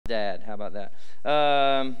dad. How about that?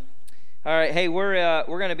 All right, hey, we're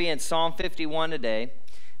going to be in Psalm 51 today.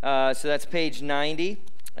 So that's page 90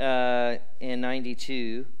 and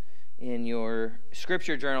 92 in your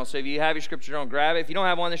scripture journal. So if you have your scripture journal, grab it. If you don't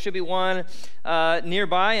have one, there should be one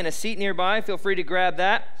nearby and a seat nearby. Feel free to grab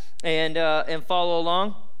that and follow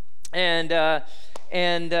along. And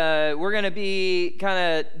we're going to be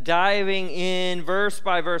kind of diving in verse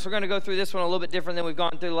by verse. We're going to go through this one a little bit different than we've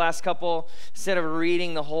gone through the last couple. Instead of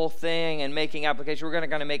reading the whole thing and making application, we're going to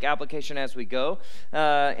kind of make application as we go.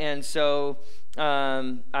 And so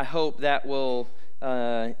I hope that will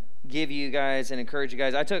give you guys and encourage you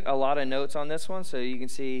guys. I took a lot of notes on this one, so you can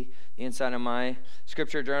see the inside of my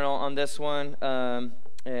scripture journal on this one,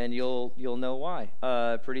 and you'll know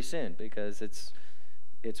why pretty soon, because it's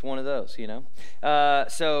one of those, you know.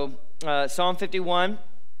 So Psalm 51,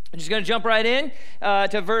 I'm just going to jump right in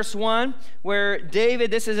to verse 1, where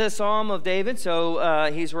David, this is a psalm of David,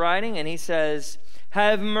 so he's writing, and he says,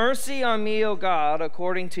 "Have mercy on me, O God,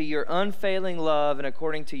 according to your unfailing love and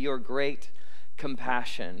according to your great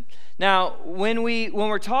compassion." Now, when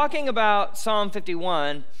we're talking about Psalm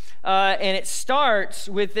 51, and it starts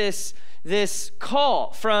with this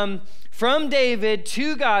call from David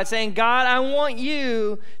to God, saying, God, I want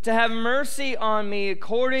you to have mercy on me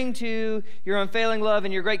according to your unfailing love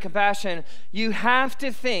and your great compassion. You have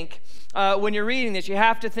to think, when you're reading this, you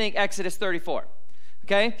have to think Exodus 34.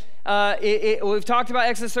 Okay? We've talked about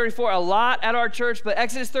Exodus 34 a lot at our church, but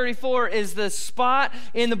Exodus 34 is the spot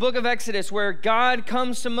in the book of Exodus where God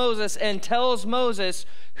comes to Moses and tells Moses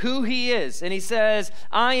who he is. And he says,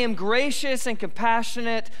 I am gracious and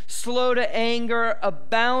compassionate, slow to anger,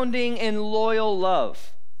 abounding in loyal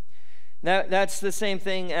love. Now, that's the same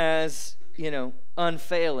thing as,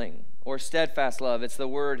 unfailing or steadfast love. It's the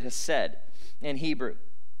word hesed in Hebrew.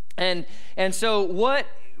 And so what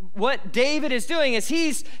David is doing is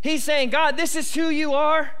he's saying, God, this is who you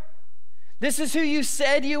are. This is who you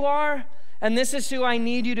said you are. And this is who I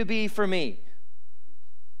need you to be for me.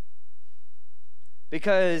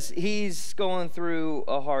 Because he's going through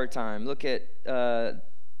a hard time. Look at the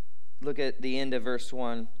end of verse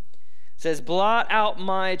 1. It says, blot out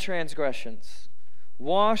my transgressions.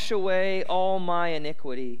 Wash away all my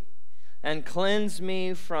iniquity. And cleanse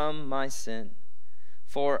me from my sin.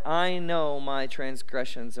 For I know my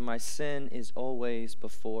transgressions, and my sin is always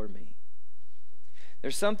before me.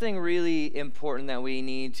 There's something really important that we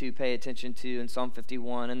need to pay attention to in Psalm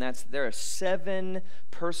 51, and that's there are 7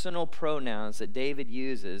 personal pronouns that David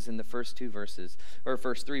uses in the first 2 verses, or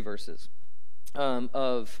first 3 verses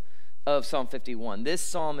of Psalm 51. This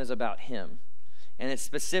psalm is about him, and it's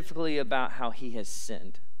specifically about how he has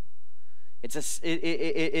sinned. It's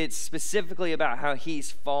specifically about how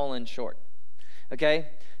he's fallen short. Okay?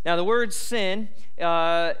 Now, the word sin,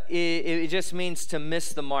 it just means to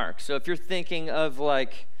miss the mark. So if you're thinking of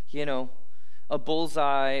a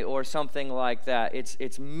bullseye or something like that,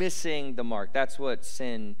 it's missing the mark. That's what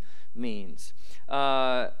sin means.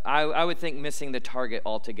 I would think missing the target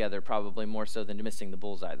altogether, probably more so than missing the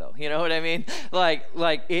bullseye, though. You know what I mean?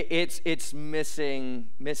 It's missing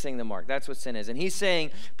the mark. That's what sin is. And he's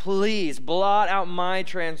saying, please blot out my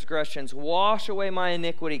transgressions, wash away my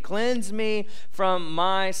iniquity, cleanse me from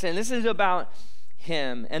my sin. This is about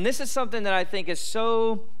him. And this is something that I think is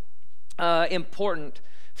so important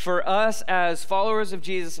for us as followers of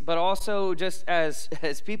Jesus, but also just as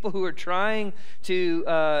people who are trying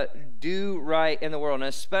to do right in the world, and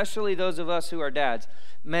especially those of us who are dads.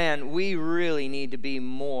 Man, we really need to be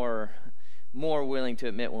more willing to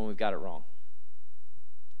admit when we've got it wrong.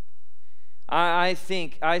 I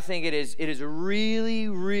think it is really,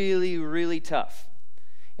 really, really tough,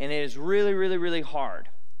 and it is really, really, really hard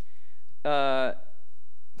for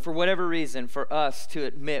whatever reason for us to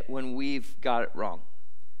admit when we've got it wrong.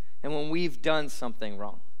 And when we've done something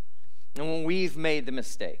wrong, and when we've made the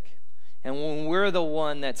mistake, and when we're the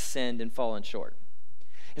one that's sinned and fallen short.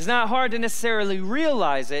 It's not hard to necessarily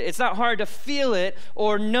realize it. It's not hard to feel it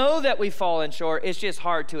or know that we've fallen short. It's just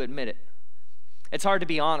hard to admit it. It's hard to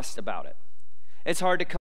be honest about it. It's hard to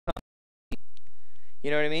come.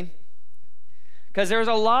 You know what I mean? Because there's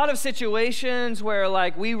a lot of situations where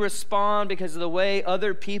we respond because of the way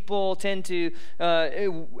other people tend to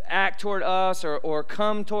act toward us or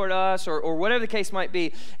come toward us or whatever the case might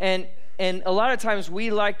be. And a lot of times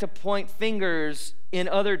we like to point fingers in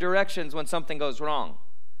other directions when something goes wrong.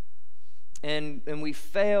 And we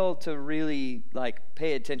fail to really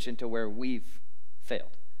pay attention to where we've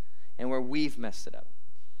failed and where we've messed it up.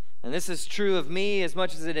 And this is true of me as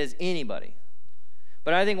much as it is anybody.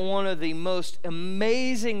 But I think one of the most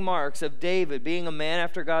amazing marks of David being a man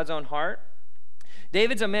after God's own heart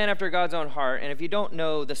David's a man after God's own heart, and if you don't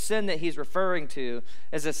know, the sin that he's referring to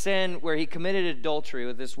is a sin where he committed adultery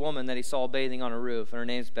with this woman that he saw bathing on a roof, and her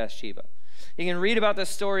name's Bathsheba. You can read about this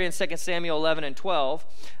story in 2 Samuel 11 and 12,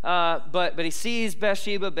 but he sees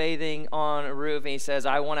Bathsheba bathing on a roof, and he says,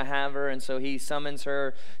 I want to have her, and so he summons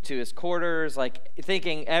her to his quarters, like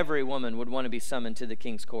thinking every woman would want to be summoned to the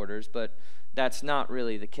king's quarters, but that's not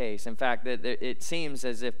really the case. In fact, it seems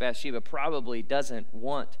as if Bathsheba probably doesn't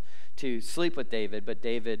want to sleep with David, but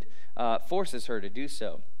David forces her to do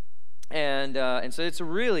so. And so it's a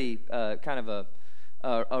really kind of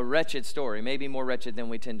a wretched story, maybe more wretched than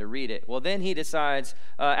we tend to read it. Well, then he decides,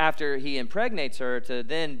 after he impregnates her, to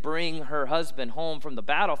then bring her husband home from the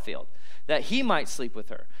battlefield, that he might sleep with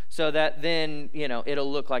her, so that then,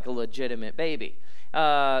 it'll look like a legitimate baby.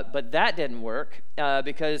 But that didn't work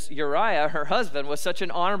because Uriah, her husband, was such an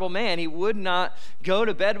honorable man. He would not go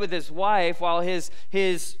to bed with his wife while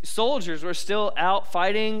his soldiers were still out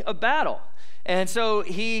fighting a battle. And so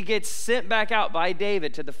he gets sent back out by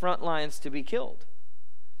David to the front lines to be killed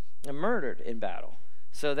and murdered in battle,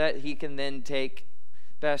 so that he can then take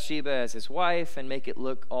Bathsheba as his wife and make it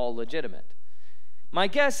look all legitimate. My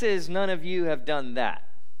guess is none of you have done that,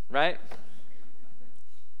 right?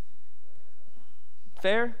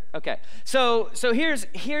 Fair? Okay. So here's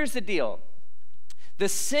the deal. The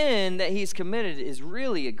sin that he's committed is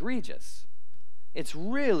really egregious. It's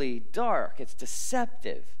really dark. It's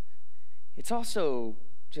deceptive. It's also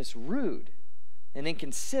just rude and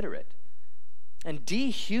inconsiderate and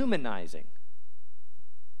dehumanizing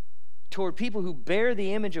toward people who bear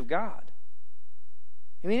the image of God.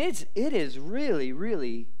 I mean, it is really,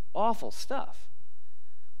 really awful stuff.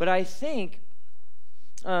 But I think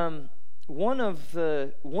one of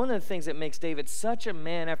the things that makes David such a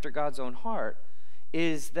man after God's own heart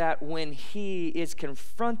is that when he is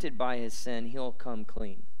confronted by his sin, he'll come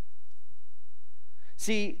clean.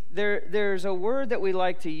 See, there's a word that we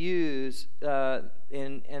like to use, or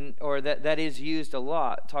that is used a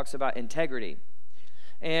lot. It talks about integrity,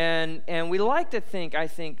 and we like to think, I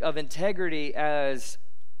think, of integrity as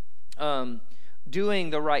doing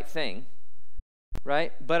the right thing,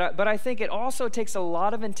 right? But I think it also takes a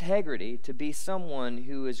lot of integrity to be someone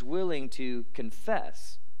who is willing to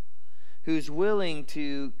confess, who's willing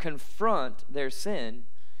to confront their sin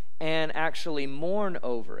and actually mourn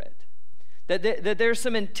over it. That there's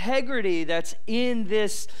some integrity that's in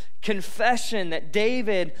this confession that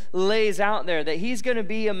David lays out there, that he's going to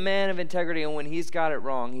be a man of integrity, and when he's got it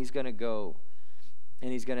wrong, he's going to go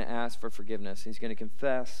and he's going to ask for forgiveness. He's going to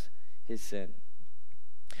confess his sin.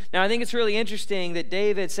 Now, I think it's really interesting that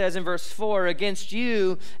David says in verse 4, against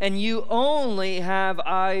you and you only have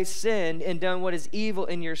I sinned and done what is evil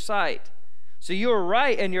in your sight. So you are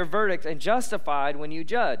right in your verdict and justified when you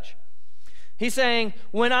judge. He's saying,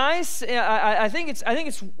 when I think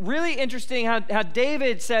it's really interesting how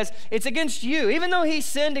David says it's against you. Even though he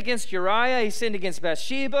sinned against Uriah, he sinned against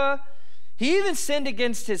Bathsheba, he even sinned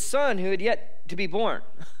against his son who had yet to be born.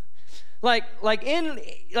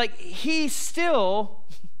 He still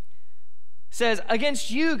says,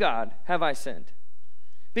 against you, God, have I sinned.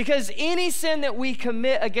 Because any sin that we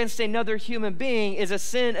commit against another human being is a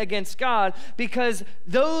sin against God, because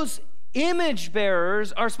those image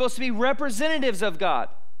bearers are supposed to be representatives of God.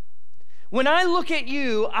 When I look at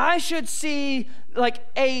you, I should see like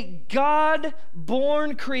a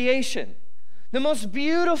God-born creation, the most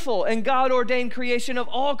beautiful and God-ordained creation of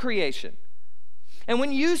all creation. And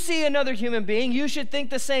when you see another human being, you should think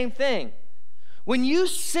the same thing. When you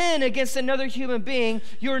sin against another human being,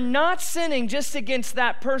 you're not sinning just against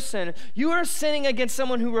that person. You are sinning against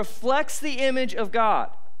someone who reflects the image of God.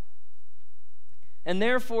 And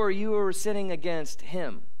therefore, you are sinning against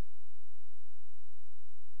him.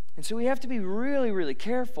 And so we have to be really, really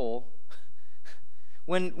careful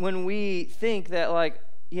when we think that,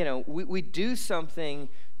 we do something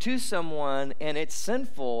to someone and it's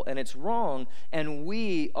sinful and it's wrong, and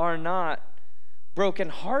we are not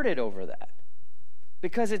brokenhearted over that.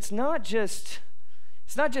 Because it's not just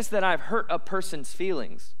that I've hurt a person's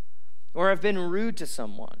feelings, or I've been rude to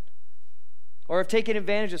someone, or I've taken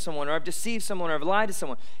advantage of someone, or I've deceived someone, or I've lied to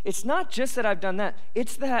someone. It's not just that I've done that.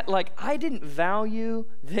 It's that, I didn't value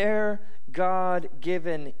their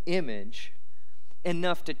God-given image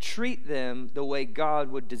enough to treat them the way God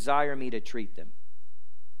would desire me to treat them.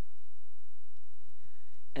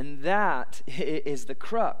 And that is the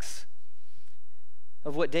crux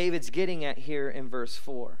of what David's getting at here in verse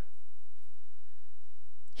 4.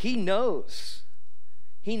 He knows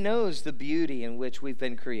the beauty in which we've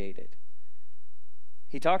been created.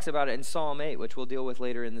 He talks about it in Psalm 8, which we'll deal with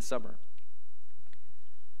later in the summer.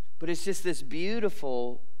 But it's just this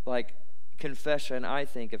beautiful, confession, I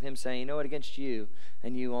think, of him saying, you know what, against you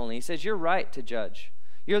and you only. He says, you're right to judge.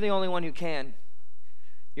 You're the only one who can.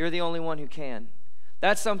 You're the only one who can.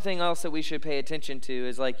 That's something else that we should pay attention to,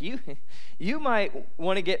 is like you might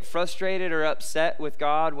want to get frustrated or upset with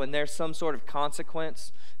God when there's some sort of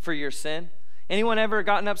consequence for your sin. Anyone ever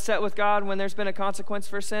gotten upset with God when there's been a consequence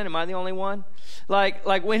for sin? Am I the only one? Like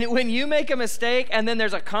when you make a mistake and then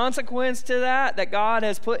there's a consequence to that God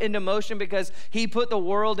has put into motion because he put the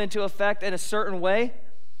world into effect in a certain way.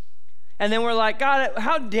 And then we're like, God,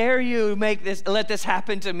 how dare you let this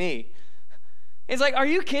happen to me? It's like, are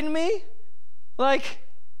you kidding me? Like,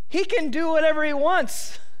 he can do whatever he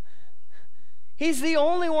wants. He's the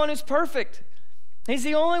only one who's perfect. He's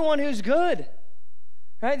the only one who's good.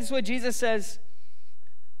 Right? This is what Jesus says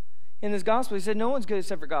in this gospel. He said, no one's good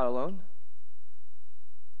except for God alone.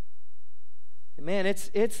 And man, it's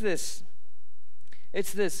this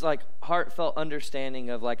like heartfelt understanding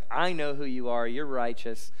of like, I know who you are, you're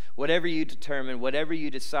righteous. Whatever you determine, whatever you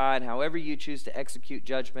decide, however you choose to execute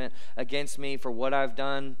judgment against me for what I've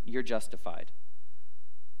done, you're justified.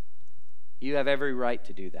 You have every right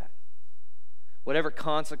to do that. Whatever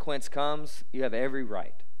consequence comes, you have every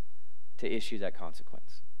right to issue that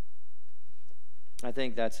consequence. I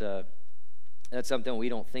think that's something we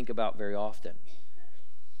don't think about very often.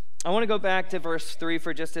 I want to go back to verse 3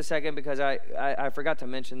 for just a second because I forgot to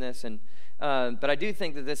mention this, but I do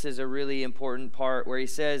think that this is a really important part where he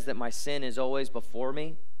says that my sin is always before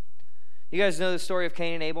me. You guys know the story of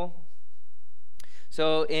Cain and Abel?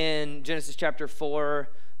 So in Genesis chapter 4,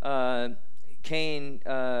 God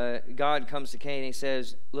comes to Cain and he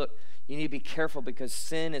says, look, you need to be careful because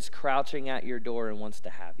sin is crouching at your door and wants to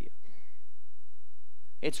have you.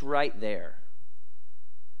 It's right there,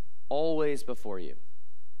 always before you.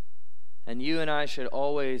 And you and I should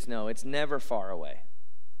always know it's never far away.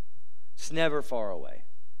 It's never far away.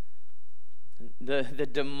 The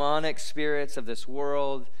demonic spirits of this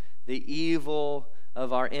world, the evil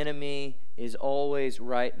of our enemy is always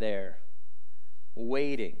right there,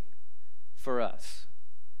 waiting for us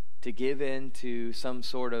to give in to some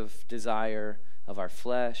sort of desire of our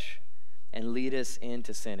flesh and lead us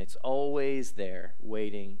into sin. It's always there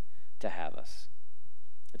waiting to have us.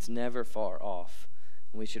 It's never far off.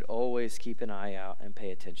 And we should always keep an eye out and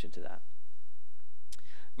pay attention to that.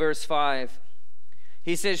 Verse 5,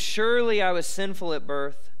 he says, surely I was sinful at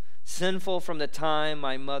birth, sinful from the time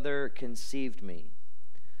my mother conceived me.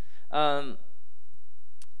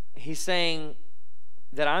 He's saying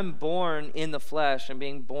that I'm born in the flesh, and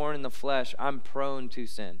being born in the flesh, I'm prone to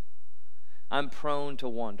sin. I'm prone to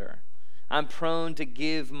wander. I'm prone to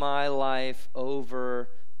give my life over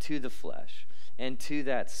to the flesh and to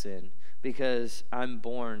that sin because I'm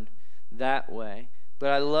born that way. But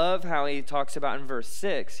I love how he talks about in verse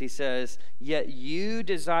 6, he says, yet you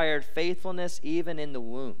desired faithfulness even in the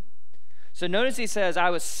womb. So notice he says, I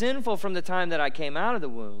was sinful from the time that I came out of the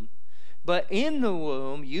womb, but in the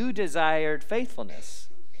womb you desired faithfulness.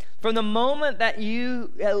 From the moment that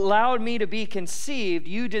you allowed me to be conceived,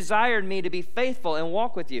 you desired me to be faithful and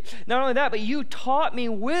walk with you. Not only that, but you taught me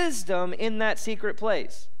wisdom in that secret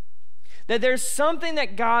place. That there's something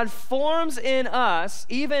that God forms in us,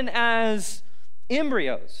 even as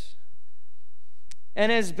embryos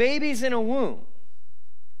and as babies in a womb,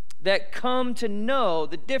 that come to know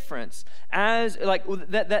the difference as like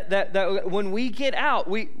that when we get out,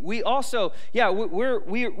 we also,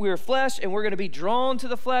 we're flesh, and we're going to be drawn to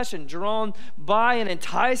the flesh and drawn by and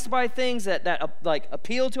enticed by things that like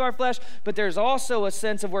appeal to our flesh. But there's also a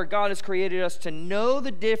sense of where God has created us to know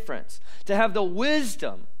the difference, to have the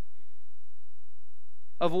wisdom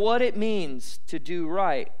of what it means to do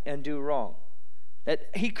right and do wrong.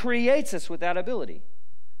 That he creates us with that ability.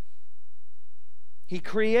 He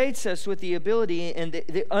creates us with the ability and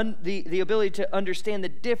the ability to understand the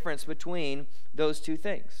difference between those two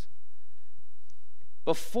things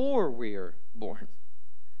before we are born.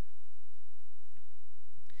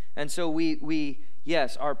 And so we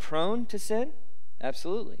yes, are prone to sin,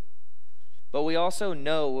 absolutely. But we also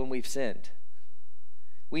know when we've sinned.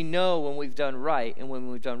 We know when we've done right and when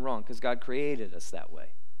we've done wrong because God created us that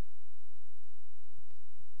way.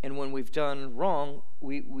 And when we've done wrong,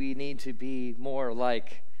 we need to be more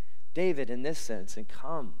like David in this sense and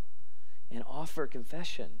come and offer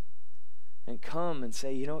confession and come and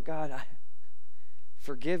say, you know what, God,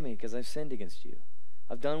 forgive me because I've sinned against you.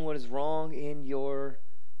 I've done what is wrong in your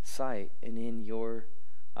sight and in your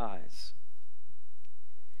eyes.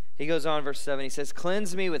 He goes on, verse 7, he says,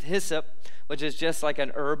 cleanse me with hyssop, which is just like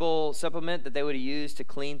an herbal supplement that they would use to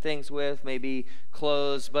clean things with, maybe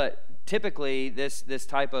clothes, but typically this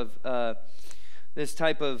type of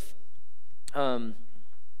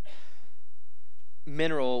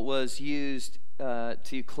mineral was used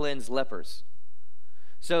to cleanse lepers.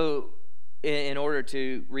 So in order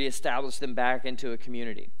to reestablish them back into a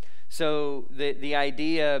community. So the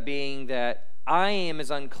idea being that I am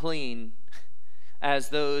as unclean as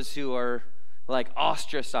those who are like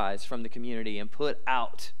ostracized from the community and put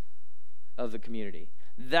out of the community.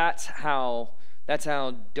 That's how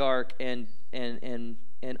dark and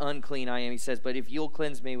unclean I am. He says, but if you'll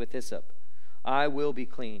cleanse me with hyssop, I will be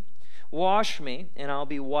clean. Wash me, and I'll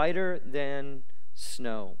be whiter than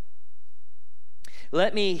snow.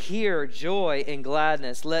 Let me hear joy and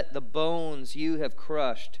gladness. Let the bones you have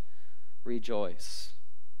crushed rejoice.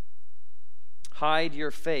 Hide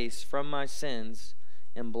your face from my sins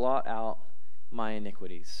and blot out my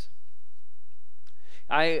iniquities.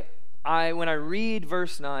 When I read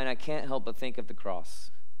verse 9, I can't help but think of the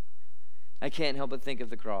cross. I can't help but think of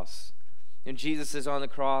the cross. And Jesus is on the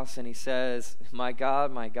cross and he says, my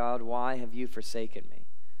God, why have you forsaken me?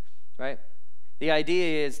 Right? The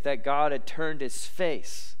idea is that God had turned his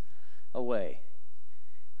face away.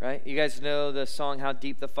 Right? You guys know the song, How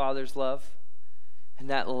Deep the Father's Love? And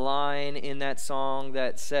that line in that song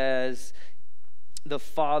that says, the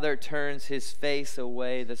Father turns his face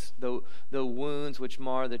away, the wounds which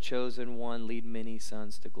mar the chosen one lead many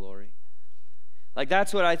sons to glory. Like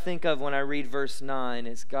that's what I think of when I read verse 9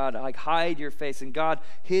 is God, like hide your face. And God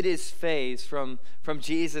hid his face from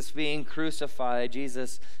Jesus being crucified.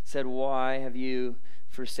 Jesus said, why have you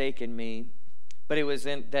forsaken me? But it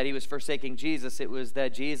wasn't that he was forsaking Jesus. It was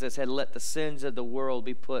that Jesus had let the sins of the world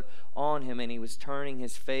be put on him, and he was turning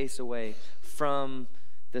his face away from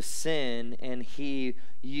the sin, and he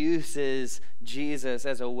uses Jesus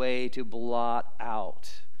as a way to blot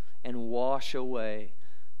out and wash away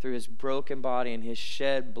through his broken body and his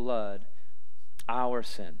shed blood our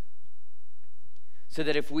sin. So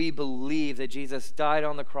that if we believe that Jesus died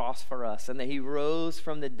on the cross for us and that he rose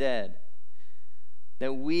from the dead,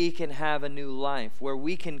 that we can have a new life where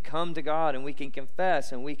we can come to God and we can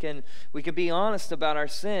confess and we can be honest about our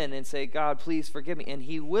sin and say, God, please forgive me, and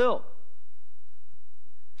he will.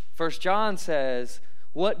 1 John says,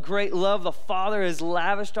 what great love the Father has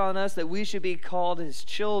lavished on us that we should be called his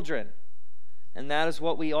children. And that is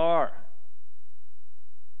what we are.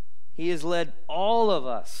 He has led all of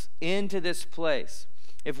us into this place.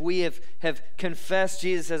 If we have confessed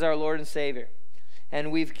Jesus as our Lord and Savior,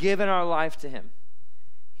 and we've given our life to him,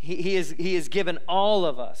 he has given all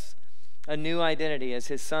of us a new identity as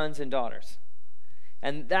his sons and daughters.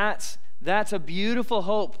 And that's a beautiful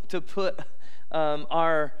hope to put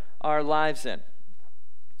our lives in.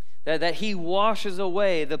 That he washes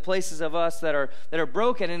away the places of us that are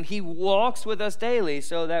broken, and he walks with us daily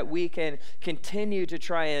so that we can continue to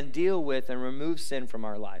try and deal with and remove sin from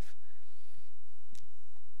our life.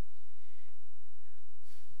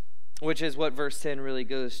 Which is what verse 10 really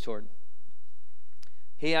goes toward.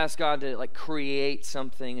 He asks God to create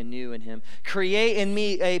something anew in him. Create in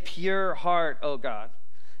me a pure heart, O God,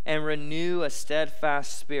 and renew a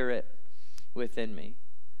steadfast spirit within me.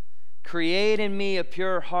 Create in me a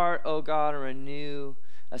pure heart, O God, and renew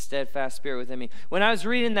a steadfast spirit within me. When I was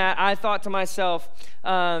reading that, I thought to myself,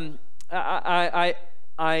 I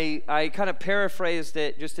kind of paraphrased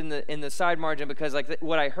it just in the side margin, because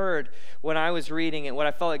what I heard when I was reading it, what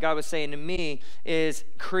I felt like God was saying to me is,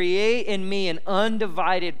 create in me an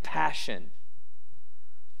undivided passion.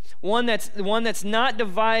 One that's not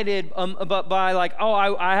divided but by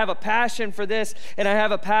I have a passion for this and I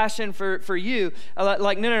have a passion for you.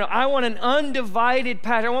 No. I want an undivided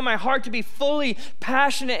passion. I want my heart to be fully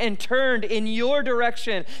passionate and turned in your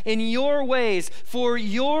direction, in your ways, for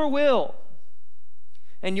your will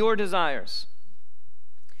and your desires.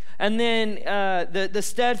 And then the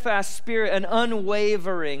steadfast spirit, an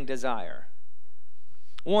unwavering desire.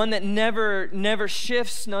 One that never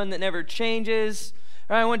shifts, none that never changes.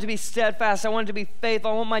 I want it to be steadfast. I want it to be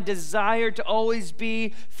faithful. I want my desire to always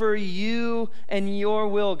be for you and your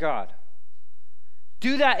will, God.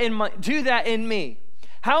 Do that in me.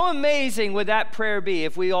 How amazing would that prayer be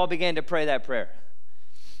if we all began to pray that prayer?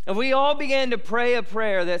 If we all began to pray a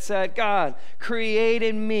prayer that said, God, create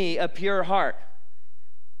in me a pure heart.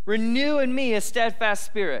 Renew in me a steadfast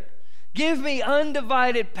spirit. Give me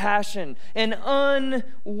undivided passion and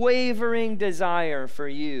unwavering desire for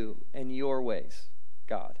you and your ways,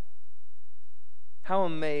 God. How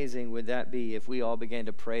amazing would that be if we all began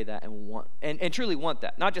to pray that and want and truly want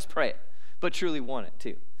that? Not just pray it, but truly want it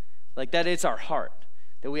too. That it's our heart,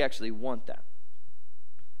 that we actually want that.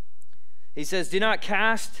 He says, do not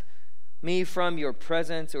cast me from your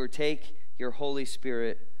presence or take your Holy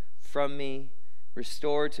Spirit from me.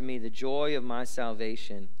 Restore to me the joy of my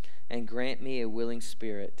salvation and grant me a willing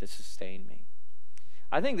spirit to sustain me.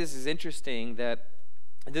 I think this is interesting that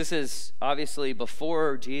this is obviously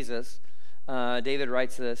before Jesus. David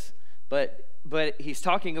writes this, but he's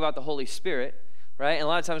talking about the Holy Spirit, right? And a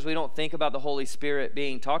lot of times we don't think about the Holy Spirit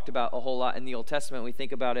being talked about a whole lot in the Old Testament. We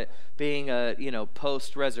think about it being a,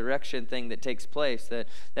 post-resurrection thing that takes place,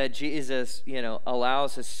 that Jesus,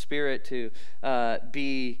 allows his Spirit to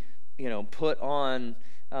be, put on,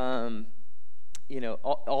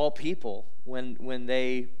 all people when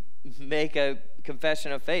they make a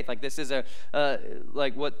confession of faith. Like this is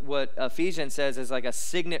like what Ephesians says is like a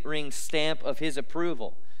signet ring stamp of his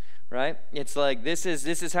approval, right? It's like this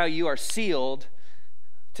is how you are sealed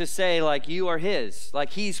to say like you are his,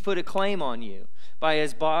 like he's put a claim on you by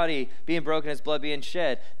his body being broken, his blood being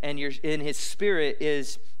shed, and in his Spirit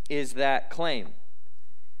is that claim.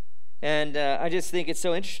 And I just think it's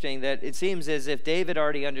so interesting that it seems as if David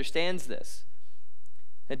already understands this.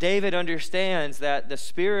 That David understands that the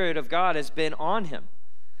Spirit of God has been on him,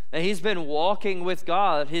 that he's been walking with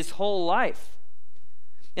God his whole life.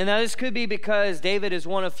 And now this could be because David is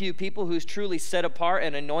one of few people who's truly set apart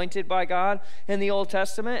and anointed by God in the Old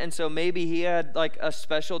Testament. And so maybe he had like a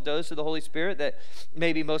special dose of the Holy Spirit that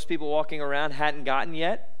maybe most people walking around hadn't gotten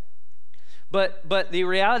yet. But the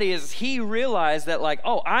reality is he realized that like,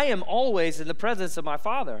 oh, I am always in the presence of my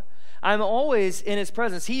Father. I'm always in his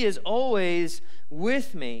presence. He is always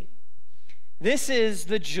with me. This is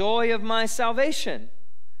the joy of my salvation.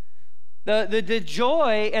 The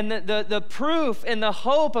joy and the proof and the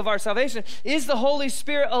hope of our salvation is the Holy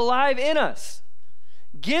Spirit alive in us,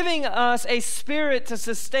 giving us a spirit to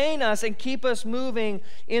sustain us and keep us moving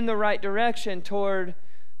in the right direction toward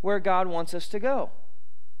where God wants us to go.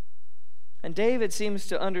 And David seems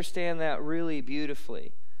to understand that really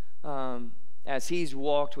beautifully as he's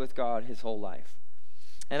walked with God his whole life.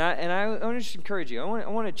 And I want to just encourage you. I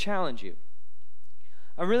want to challenge you.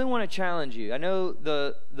 I really want to challenge you. I know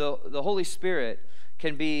the Holy Spirit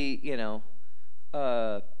can be,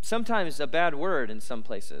 sometimes a bad word in some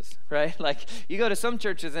places, right? Like you go to some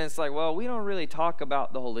churches and it's like, well, we don't really talk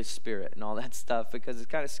about the Holy Spirit and all that stuff because it's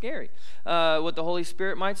kind of scary what the Holy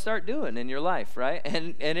Spirit might start doing in your life, right?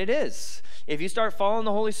 And it is. If you start following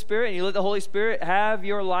the Holy Spirit and you let the Holy Spirit have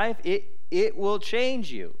your life, it will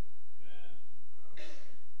change you.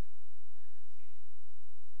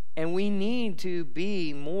 And we need to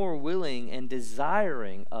be more willing and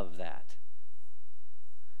desiring of that.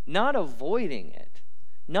 Not avoiding it.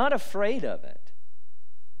 Not afraid of it.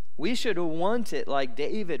 We should want it like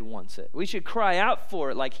David wants it. We should cry out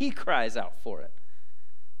for it like he cries out for it.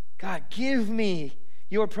 God, give me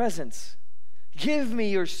your presence. Give me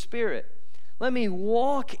your Spirit. Let me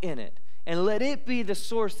walk in it. And let it be the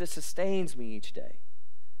source that sustains me each day.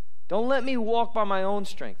 Don't let me walk by my own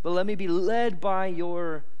strength, but let me be led by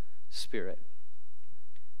your Spirit,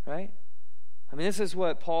 right? I mean, this is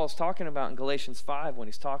what Paul's talking about in Galatians 5 when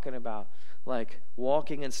he's talking about like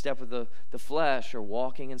walking in step with the flesh or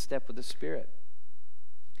walking in step with the Spirit.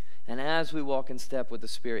 And as we walk in step with the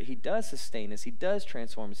Spirit, he does sustain us, he does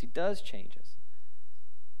transform us, he does change us.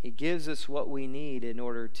 He gives us what we need in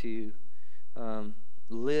order to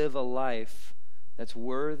live a life that's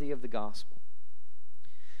worthy of the gospel.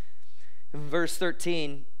 In verse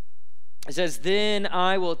 13, it says, "Then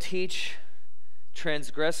I will teach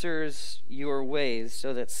transgressors your ways,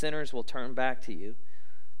 so that sinners will turn back to you.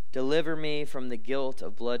 Deliver me from the guilt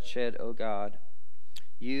of bloodshed, O God,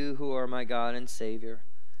 you who are my God and Savior,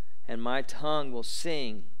 and my tongue will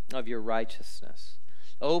sing of your righteousness.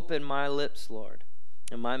 Open my lips, Lord,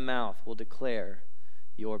 and my mouth will declare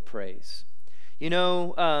your praise."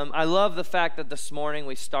 I love the fact that this morning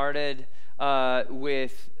we started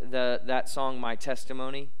with that song, My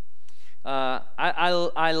Testimony.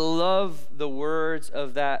 I love the words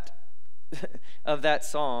of that of that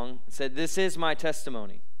song. It said, "This is my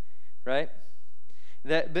testimony," right?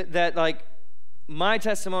 That like my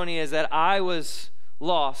testimony is that I was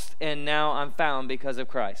lost and now I'm found because of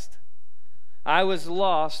Christ. I was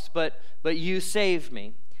lost, but you saved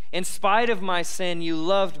me. In spite of my sin, you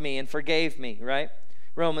loved me and forgave me, right?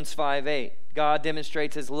 Romans 5:8. God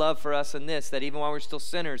demonstrates his love for us in this, that even while we're still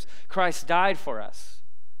sinners, Christ died for us.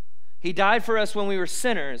 He died for us when we were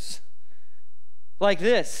sinners, like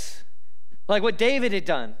this, like what David had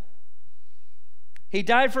done. He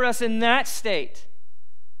died for us in that state.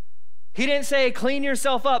 He didn't say, clean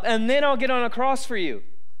yourself up and then I'll get on a cross for you.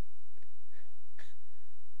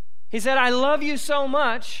 He said, I love you so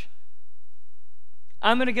much,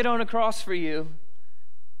 I'm going to get on a cross for you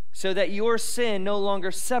so that your sin no longer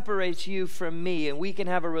separates you from me and we can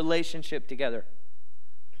have a relationship together.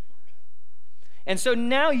 And so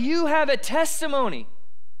now you have a testimony,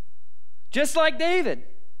 just like David.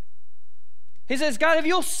 He says, God, if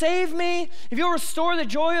you'll save me, if you'll restore the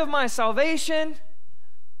joy of my salvation,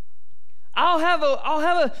 I'll have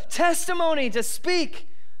a testimony to speak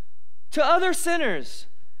to other sinners,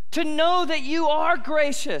 to know that you are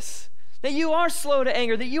gracious, that you are slow to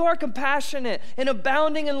anger, that you are compassionate and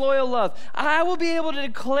abounding in loyal love. I will be able to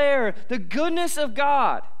declare the goodness of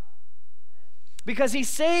God because he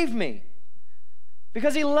saved me,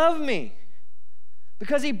 because he loved me,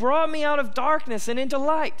 because he brought me out of darkness and into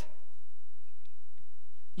light.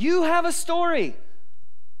 You have a story.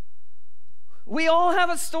 We all have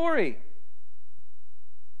a story.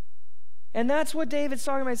 And that's what David's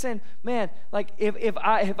talking about, saying, man, like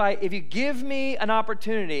if you give me an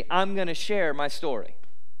opportunity, I'm going to share my story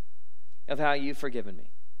of how you've forgiven me,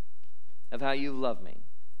 of how you've loved me,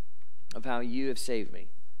 of how you have saved me.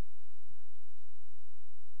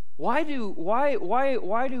 Why do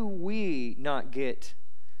we not get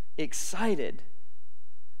excited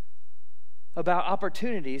about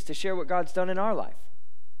opportunities to share what God's done in our life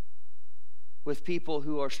with people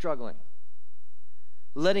who are struggling?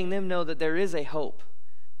 Letting them know that there is a hope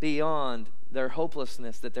beyond their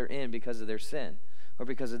hopelessness that they're in because of their sin or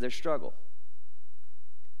because of their struggle.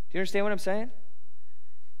 Do you understand what I'm saying?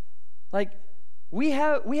 Like, we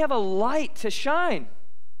have a light to shine.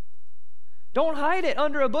 Don't hide it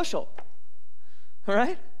under a bushel. All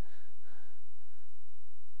right?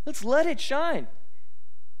 Let's let it shine.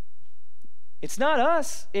 It's not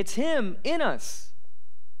us, it's him in us.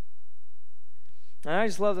 And I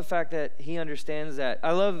just love the fact that he understands that.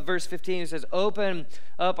 I love verse 15. It says, open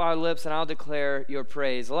up our lips and I'll declare your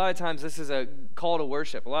praise. A lot of times this is a call to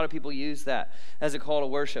worship. A lot of people use that as a call to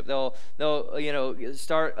worship. They'll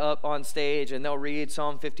start up on stage and they'll read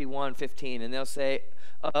Psalm 51:15 and they'll say,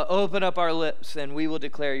 open up our lips and we will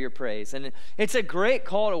declare your praise. And it's a great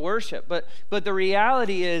call to worship. But the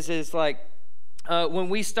reality is like when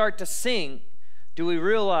we start to sing, do we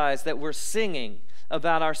realize that we're singing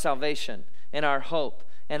about our salvation and our hope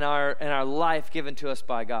and our life given to us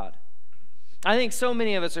by God? I think so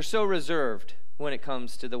many of us are so reserved when it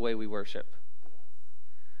comes to the way we worship.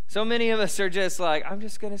 So many of us are just like, I'm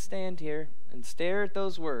just going to stand here and stare at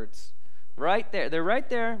those words right there. They're right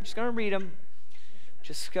there. I'm just going to read them.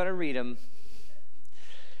 Just got to read them.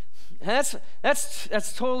 And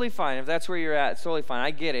that's totally fine. If that's where you're at, it's totally fine.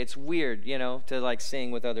 I get it. It's weird, to like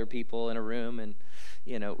sing with other people in a room, and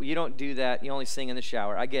you don't do that. You only sing in the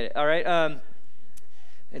shower. I get it. All right.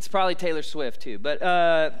 It's probably Taylor Swift too. But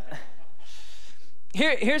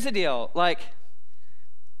here's the deal. Like,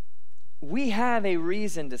 we have a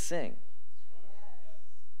reason to sing.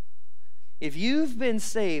 If you've been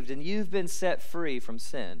saved and you've been set free from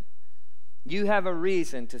sin, you have a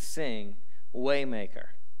reason to sing Waymaker,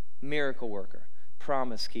 Miracle Worker,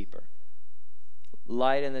 Promise Keeper,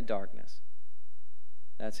 Light in the Darkness.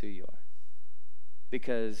 That's who you are.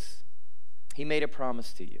 Because he made a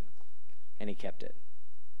promise to you and he kept it.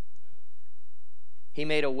 He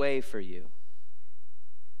made a way for you.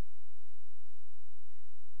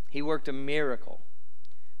 He worked a miracle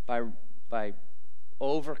by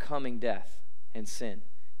overcoming death and sin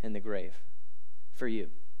and the grave for you.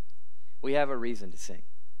 We have a reason to sing.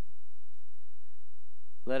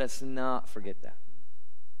 Let us not forget that.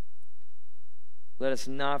 Let us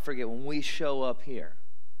not forget when we show up here,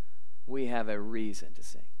 we have a reason to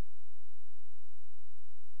sing.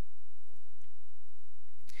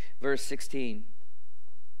 Verse 16.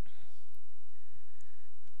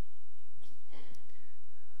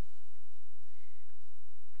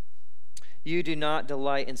 You do not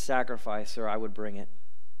delight in sacrifice, or I would bring it.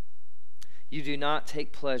 You do not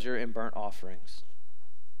take pleasure in burnt offerings.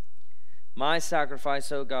 My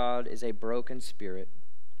sacrifice, O God, is a broken spirit,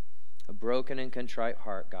 a broken and contrite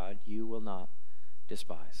heart, God, you will not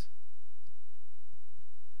despise.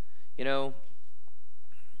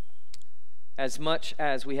 As much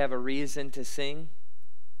as we have a reason to sing,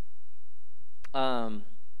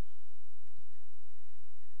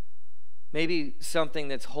 maybe something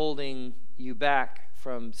that's holding you back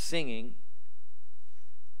from singing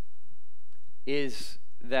is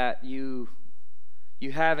that you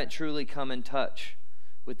haven't truly come in touch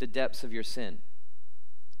with the depths of your sin.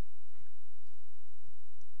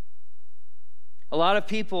 A lot of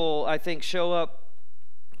people, I think, show up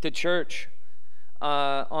to church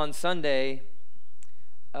on Sunday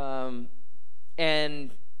and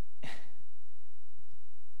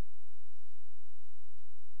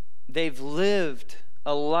they've lived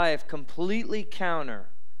a life completely counter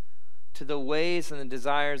to the ways and the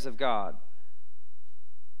desires of God.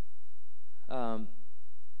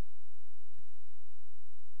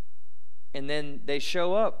 And then they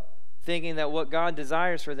show up thinking that what God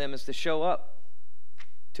desires for them is to show up.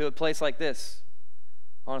 to a place like this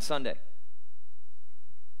on a Sunday.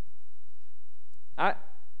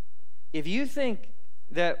 If you think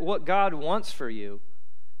that what God wants for you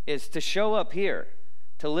is to show up here,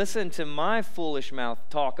 to listen to my foolish mouth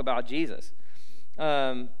talk about Jesus,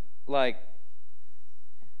 like,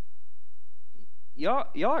 y'all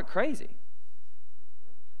are crazy.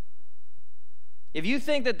 If you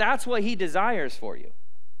think that that's what he desires for you,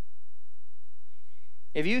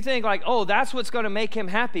 if you think like, oh, that's what's going to make him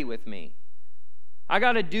happy with me, I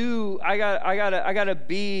gotta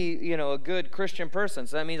be, a good Christian person.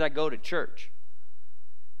 So that means I go to church.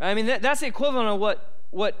 I mean, that's the equivalent of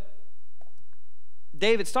what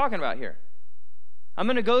David's talking about here. I'm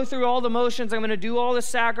going to go through all the motions. I'm going to do all the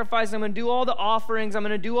sacrifices. I'm going to do all the offerings. I'm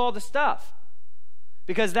going to do all the stuff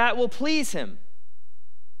because that will please him.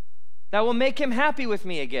 That will make him happy with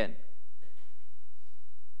me again.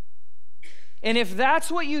 And if that's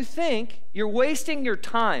what you think, you're wasting your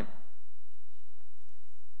time.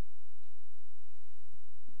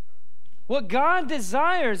 What God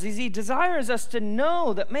desires is he desires us to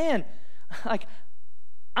know that, man, like,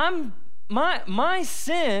 my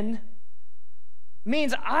sin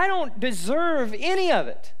means I don't deserve any of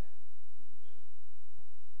it.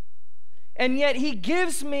 And yet he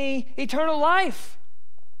gives me eternal life.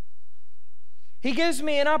 He gives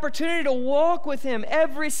me an opportunity to walk with him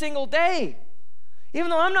every single day, even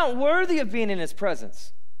though I'm not worthy of being in his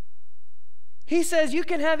presence. He says you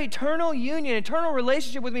can have eternal union, eternal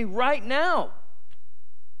relationship with me right now.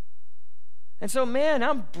 And so, man,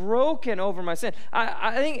 I'm broken over my sin.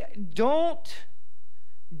 I think don't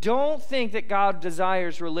think that God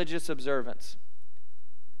desires religious observance.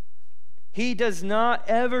 He does not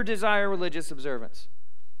ever desire religious observance.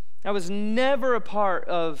 That was never a part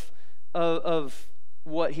of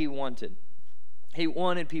what he wanted. He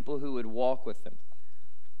wanted people who would walk with him.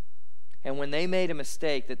 And when they made a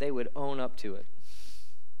mistake, that they would own up to it.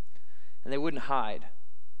 And they wouldn't hide.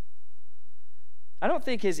 I don't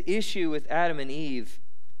think his issue with Adam and Eve,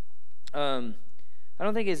 I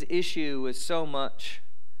don't think his issue was so much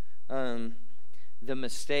the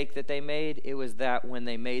mistake that they made. It was that when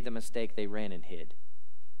they made the mistake, they ran and hid.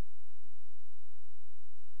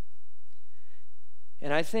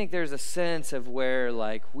 And I think there's a sense of where,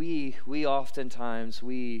 like, we oftentimes,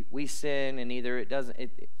 we sin, and either it doesn't,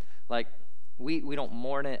 like, we don't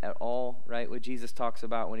mourn it at all, right? What Jesus talks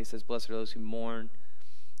about when he says, blessed are those who mourn.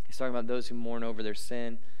 He's talking about those who mourn over their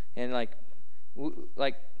sin. And like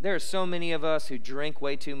there are so many of us who drink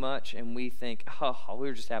way too much, and we think, oh, we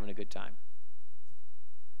were just having a good time.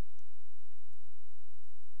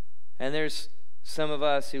 And there's some of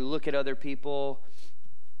us who look at other people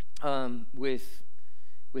with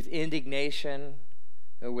indignation,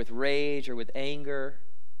 or with rage, or with anger.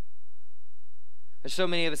 There's so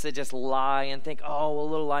many of us that just lie and think, oh, well,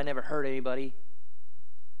 a little lie never hurt anybody.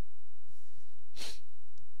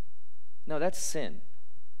 No, that's sin.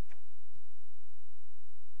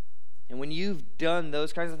 And when you've done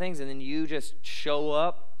those kinds of things and then you just show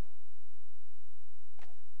up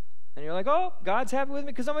and you're like, oh, God's happy with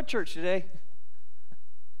me because I'm at church today.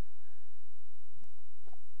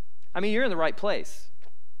 I mean, you're in the right place.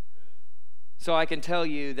 So I can tell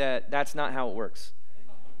you that that's not how it works.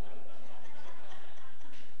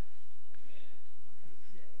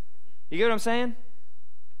 You get what I'm saying?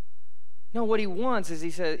 No, what he wants is,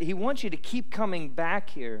 he wants you to keep coming back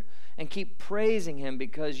here and keep praising him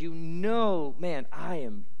because you know, man, I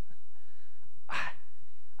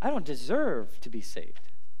don't deserve to be saved.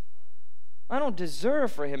 I don't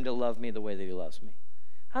deserve for him to love me the way that he loves me.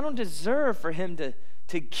 I don't deserve for him to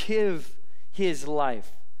give his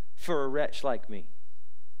life for a wretch like me.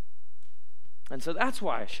 And so that's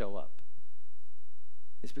why I show up.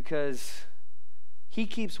 It's because he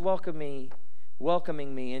keeps welcoming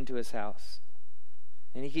me into his house.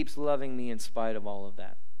 And he keeps loving me in spite of all of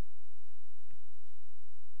that.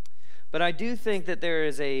 But I do think that there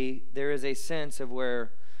is a sense of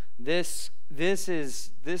where this is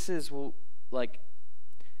like,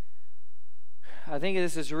 I think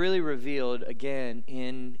this is really revealed again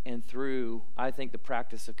in and through, I think, the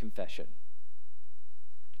practice of confession.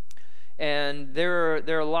 And there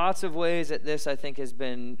are lots of ways that this, I think, has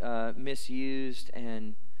been misused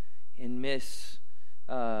and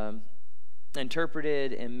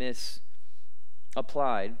misinterpreted and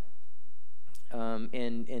misapplied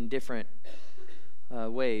in different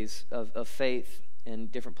ways of faith in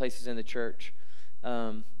different places in the church.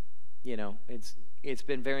 It's it's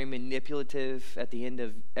been very manipulative at the end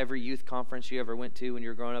of every youth conference you ever went to when you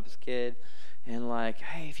were growing up as a kid. And like,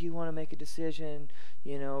 hey, if you want to make a decision,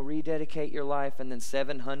 rededicate your life. And then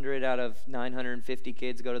 700 out of 950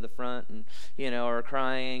 kids go to the front and, are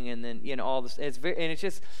crying. And then, all this.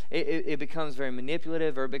 It becomes very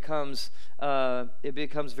manipulative, or it becomes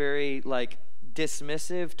very like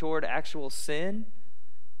dismissive toward actual sin.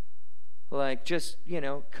 Like, just,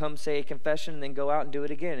 come say a confession and then go out and do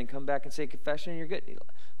it again and come back and say a confession and you're good.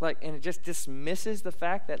 Like, and it just dismisses the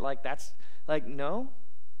fact that, like, that's, like, no.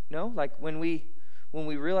 Like, when we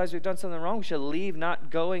realize we've done something wrong, we should leave not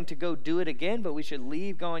going to go do it again, but we should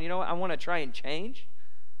leave going, I want to try and change.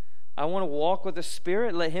 I want to walk with the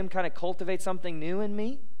Spirit, let Him kind of cultivate something new in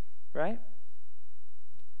me, right?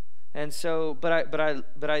 And so, but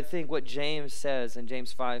I think what James says in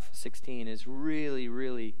James 5:16 is really,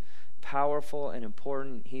 really powerful and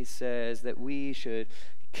important. He says that we should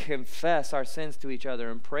confess our sins to each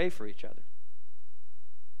other and pray for each other,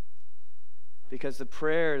 because the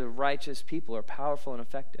prayers of righteous people are powerful and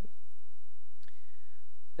effective.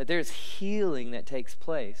 That there's healing that takes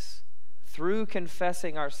place through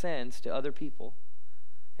confessing our sins to other people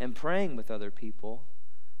and praying with other people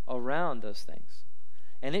around those things.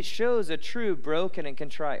 And it shows a true broken and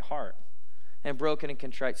contrite heart and broken and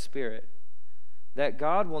contrite spirit that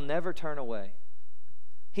God will never turn away.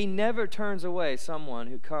 He never turns away someone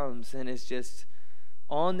who comes and is just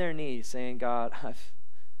on their knees saying, God,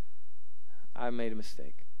 I've made a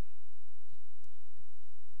mistake.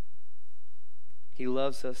 He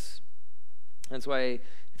loves us. That's why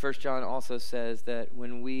 1 John also says that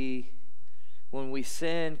when we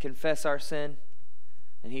sin, confess our sin,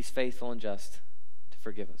 and He's faithful and just to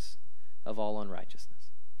forgive us of all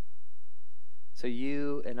unrighteousness. So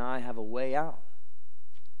you and I have a way out.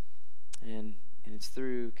 And it's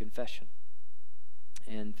through confession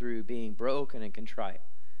and through being broken and contrite.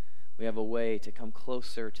 We have a way to come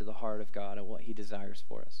closer to the heart of God and what He desires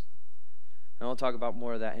for us. And I'll talk about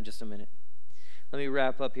more of that in just a minute. Let me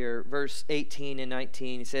wrap up here. Verse 18 and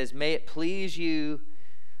 19, he says, "May it please you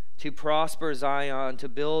to prosper Zion, to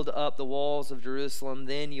build up the walls of Jerusalem.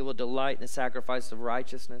 Then you will delight in the sacrifice of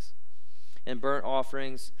righteousness and burnt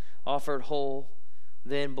offerings offered whole.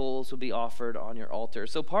 Then bulls will be offered on your altar."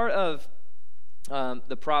 So part of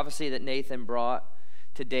the prophecy that Nathan brought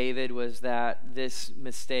to David was that this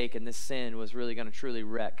mistake and this sin was really going to truly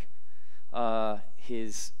wreck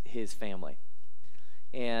his family,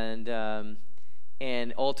 and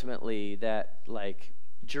ultimately that, like,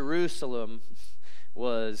 Jerusalem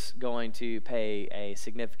was going to pay a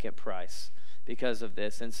significant price because of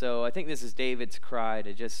this. And so I think this is David's cry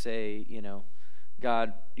to just say,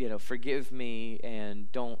 God, forgive me,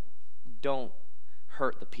 and don't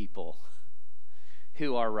hurt the people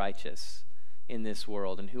who are righteous in this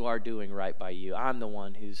world and who are doing right by you. I'm the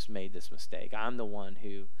one who's made this mistake. I'm the one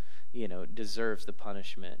who, deserves the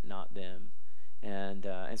punishment, not them. And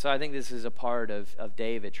so I think this is a part of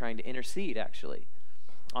David trying to intercede, actually,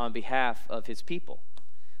 on behalf of his people,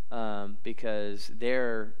 because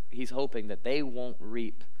he's hoping that they won't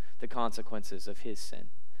reap the consequences of his sin.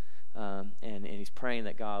 And he's praying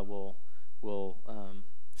that God will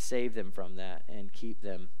save them from that and keep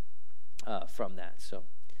them from that. So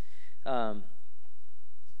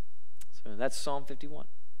that's Psalm 51.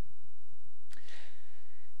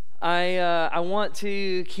 I want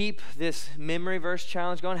to keep this memory verse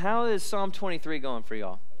challenge going. How is Psalm 23 going for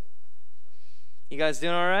y'all? You guys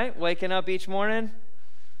doing all right? Waking up each morning?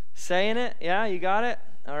 Saying it? Yeah, you got it?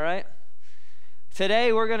 All right.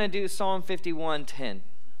 Today we're going to do Psalm 51:10.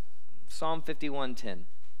 Psalm 51:10.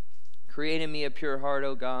 "Create in me a pure heart,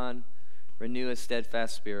 O God. Renew a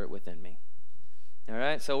steadfast spirit within me." All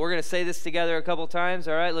right, so we're going to say this together a couple times.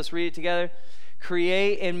 All right, let's read it together.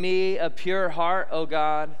 "Create in me a pure heart, O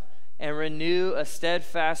God, and renew a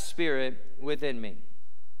steadfast spirit within me."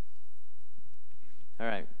 All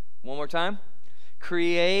right, one more time.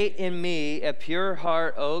 "Create in me a pure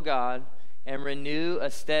heart, O God, and renew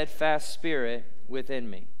a steadfast spirit within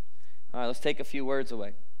me." All right, let's take a few words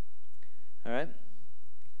away. All right.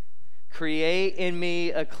 "Create in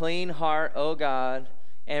me a clean heart, O God,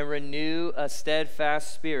 and renew a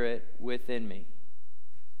steadfast spirit within me."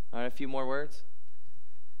 All right, a few more words.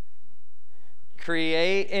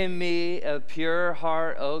 "Create in me a pure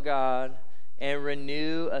heart, O God, and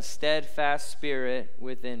renew a steadfast spirit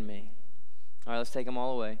within me." All right, let's take them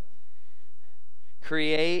all away.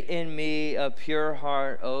 "Create in me a pure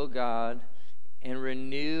heart, O God, and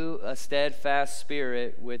renew a steadfast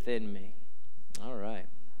spirit within me." All right.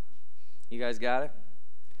 You guys got it?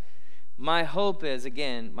 My hope is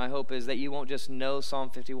that you won't just know Psalm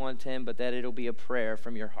 51:10, but that it'll be a prayer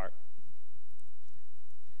from your heart.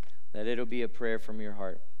 that it'll be a prayer from your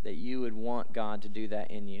heart, that you would want God to do that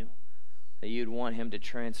in you, that you'd want him to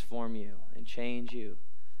transform you and change you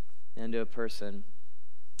into a person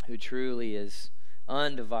who truly is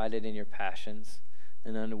undivided in your passions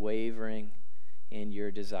and unwavering in your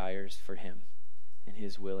desires for him and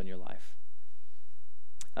his will in your life.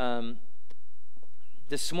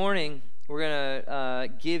 This morning, we're going to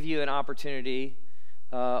give you an opportunity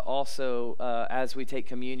also as we take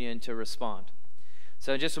communion to respond.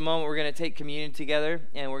 So in just a moment, we're going to take communion together,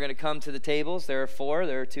 and we're going to come to the tables. There are 4.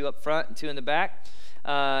 There are 2 up front and 2 in the back.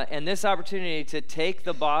 And this opportunity to take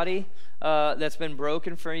the body that's been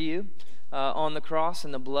broken for you on the cross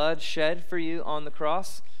and the blood shed for you on the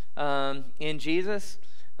cross in Jesus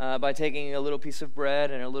by taking a little piece of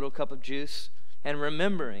bread and a little cup of juice and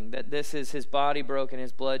remembering that this is his body broken,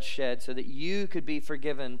 his blood shed, so that you could be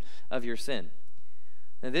forgiven of your sin.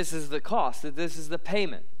 And this is the cost, that this is the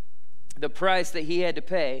payment, the price that he had to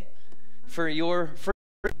pay for your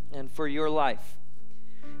freedom and for your life.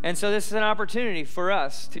 And so this is an opportunity for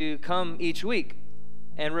us to come each week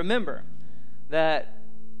and remember that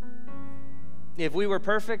if we were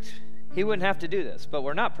perfect, he wouldn't have to do this, but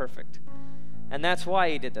we're not perfect. And that's why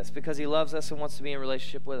he did this, because he loves us and wants to be in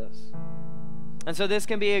relationship with us. And so this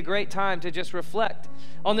can be a great time to just reflect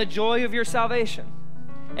on the joy of your salvation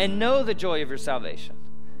and know the joy of your salvation,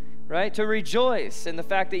 right? To rejoice in the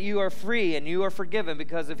fact that you are free and you are forgiven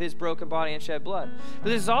because of his broken body and shed blood. But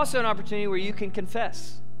this is also an opportunity where you can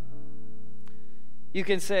confess. You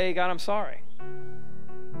can say, God, I'm sorry.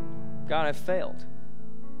 God, I've failed.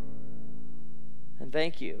 And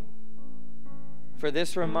thank you for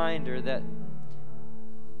this reminder that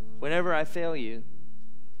whenever I fail you,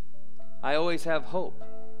 I always have hope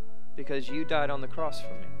because you died on the cross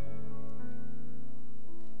for me.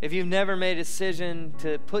 If you've never made a decision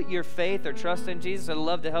to put your faith or trust in Jesus, I'd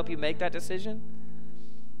love to help you make that decision.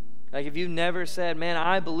 Like if you've never said, man,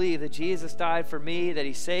 I believe that Jesus died for me, that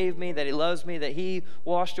he saved me, that he loves me, that he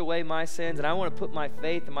washed away my sins, and I want to put my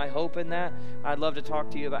faith and my hope in that, I'd love to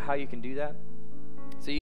talk to you about how you can do that.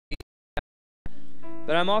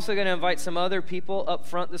 But I'm also going to invite some other people up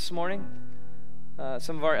front this morning,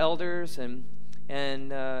 some of our elders and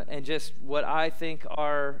just what I think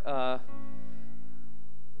are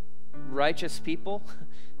righteous people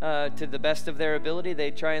to the best of their ability. They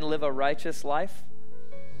try and live a righteous life.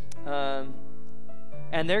 And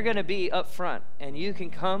they're going to be up front, and you can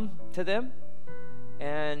come to them,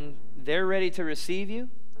 and they're ready to receive you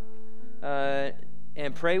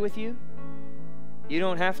and pray with you. You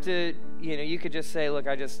don't have to, you could just say, look,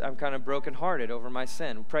 I'm kind of brokenhearted over my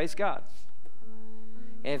sin. Praise God.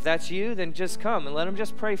 And if that's you, then just come and let them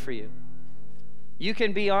just pray for you. You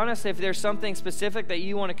can be honest if there's something specific that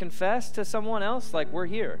you want to confess to someone else, like we're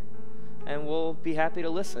here, and we'll be happy to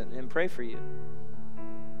listen and pray for you.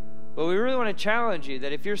 But we really want to challenge you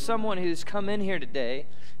that if you're someone who's come in here today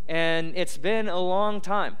and it's been a long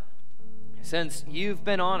time since you've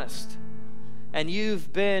been honest and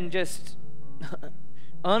you've been just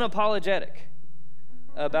unapologetic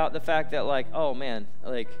about the fact that oh man,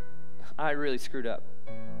 I really screwed up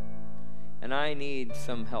and I need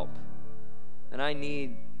some help and I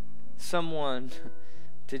need someone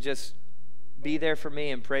to just be there for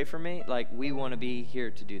me and pray for me, we want to be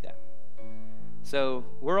here to do that. So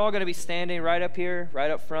we're all going to be standing right up here, right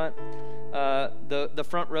up front. The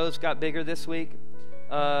front rows got bigger this week.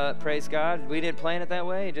 Praise God. We didn't plan it that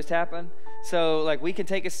way. It just happened. So we can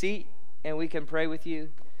take a seat and we can pray with you.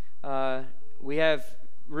 We have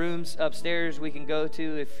rooms upstairs we can go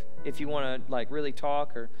to if you want to really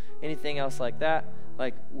talk or anything else like that.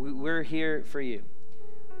 We're here for you.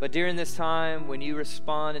 But during this time, when you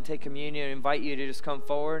respond and take communion, I invite you to just come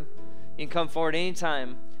forward. You can come forward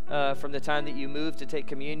anytime from the time that you move to take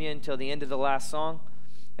communion till the end of the last song.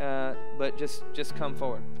 But just come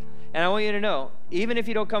forward. And I want you to know, even if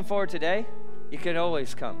you don't come forward today, you can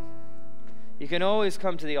always come. You can always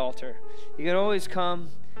come to the altar. You can always come,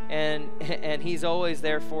 and he's always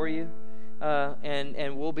there for you,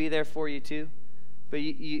 and we'll be there for you too. But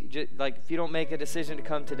you just, if you don't make a decision to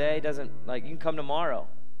come today, you can come tomorrow.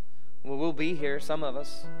 We'll be here, some of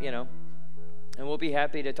us, and we'll be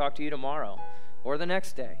happy to talk to you tomorrow or the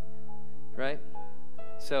next day, right?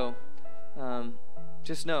 So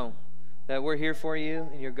just know that we're here for you,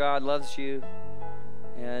 and your God loves you,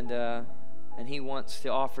 and he wants to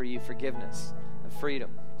offer you forgiveness and freedom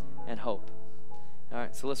and hope. All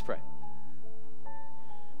right, so let's pray.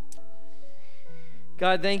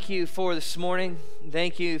 God, thank you for this morning.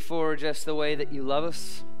 Thank you for just the way that you love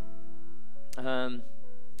us.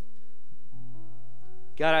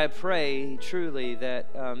 God, I pray truly that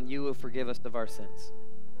you will forgive us of our sins.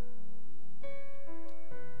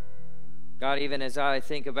 God, even as I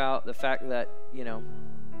think about the fact that,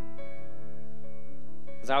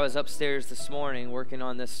 as I was upstairs this morning working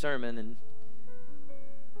on this sermon and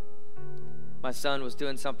my son was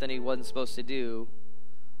doing something he wasn't supposed to do,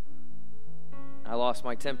 I lost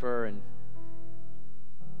my temper and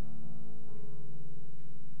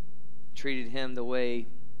treated him the way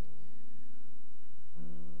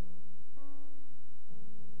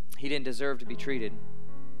he didn't deserve to be treated.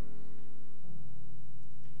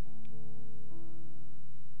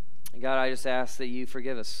 And God, I just ask that you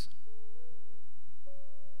forgive us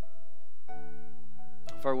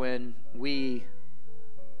for when we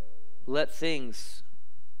let things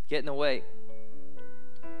get in the way.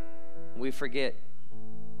 We forget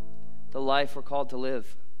the life we're called to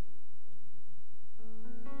live,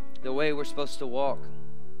 the way we're supposed to walk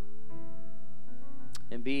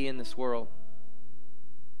and be in this world.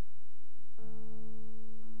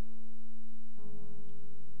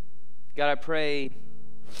 God, I pray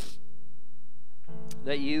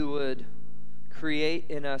that you would create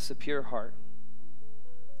in us a pure heart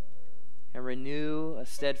and renew a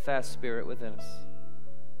steadfast spirit within us.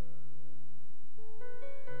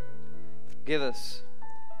 Forgive us.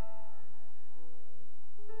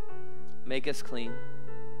 Make us clean.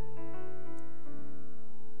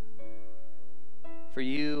 For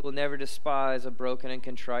you will never despise a broken and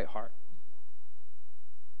contrite heart.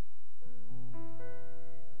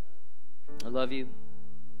 I love you.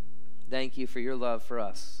 Thank you for your love for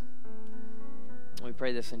us. We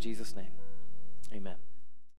pray this in Jesus' name. Amen.